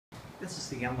This is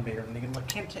the elevator in the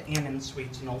Quinta Inn and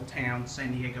Suites in Old Town,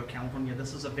 San Diego, California.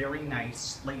 This is a very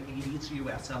nice late 80s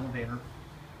US elevator.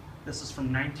 This is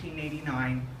from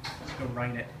 1989. Let's go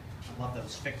right it. I love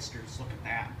those fixtures. Look at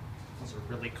that. Those are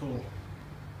really cool.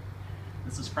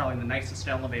 This is probably the nicest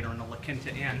elevator in the La Quinta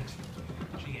Inn.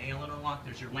 GA interlock.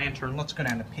 There's your lantern. Let's go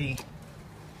down to P.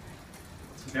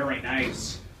 It's very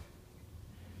nice.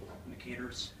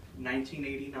 Indicators.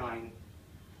 1989.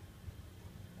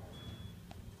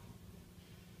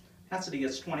 Capacity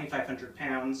is 2,500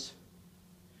 pounds.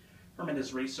 Permit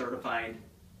is recertified.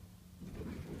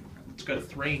 Let's go to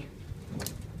 3.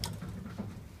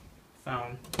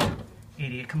 Phone.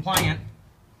 ADA compliant.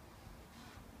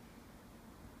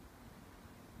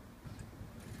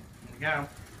 There we go.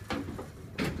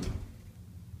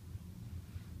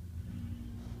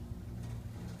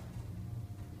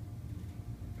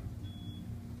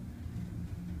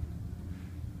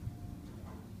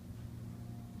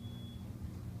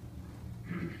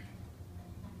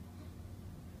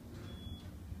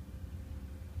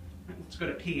 Let's go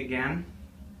to P again.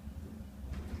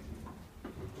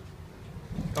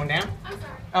 Going down? I'm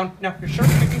sorry. Oh, no, you're sure?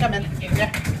 You can come in.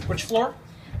 Yeah. Which floor?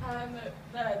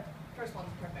 The first one's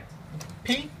perfect.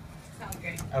 P? Sounds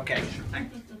great. Okay, sure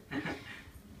thing.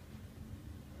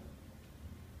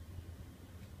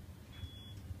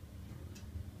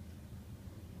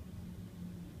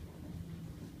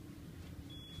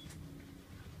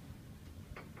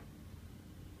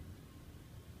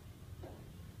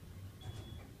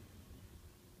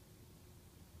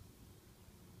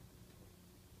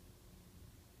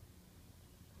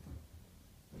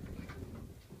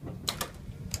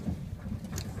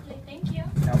 Thank you.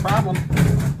 No problem.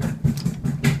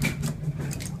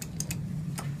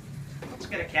 Let's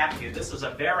get a cap view. This is a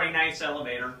very nice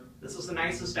elevator. This is the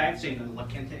nicest I've seen in La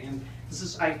Quinta Inn. This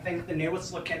is, I think, the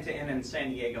newest La Quinta Inn in San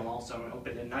Diego also. It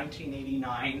opened in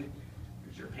 1989.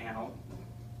 There's your panel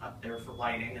up there for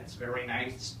lighting. It's very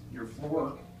nice. Your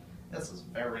floor. This is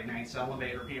a very nice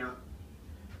elevator here.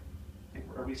 I think,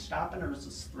 are we stopping or is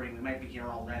this 3? We might be here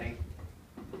already.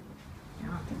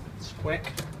 Yeah, it's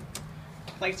quick.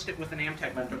 Placed it with an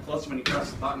Amtech button to close when you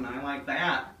press the button. I like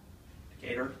that.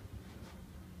 Indicator.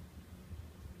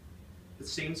 It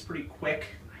seems pretty quick.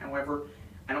 However,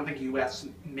 I don't think US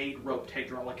made roped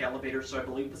hydraulic elevators, so I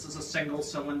believe this is a single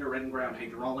cylinder in-ground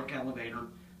hydraulic elevator,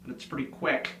 and it's pretty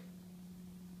quick.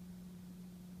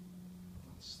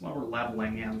 Slower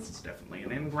leveling, yeah, this is definitely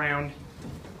an in-ground.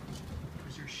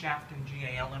 There's your shaft and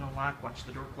GAL interlock. Watch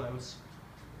the door close.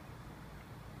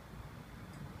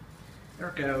 There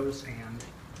it goes, and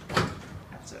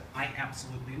that's it. I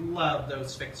absolutely love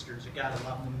those fixtures. You gotta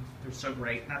love them. They're so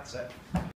great. That's it.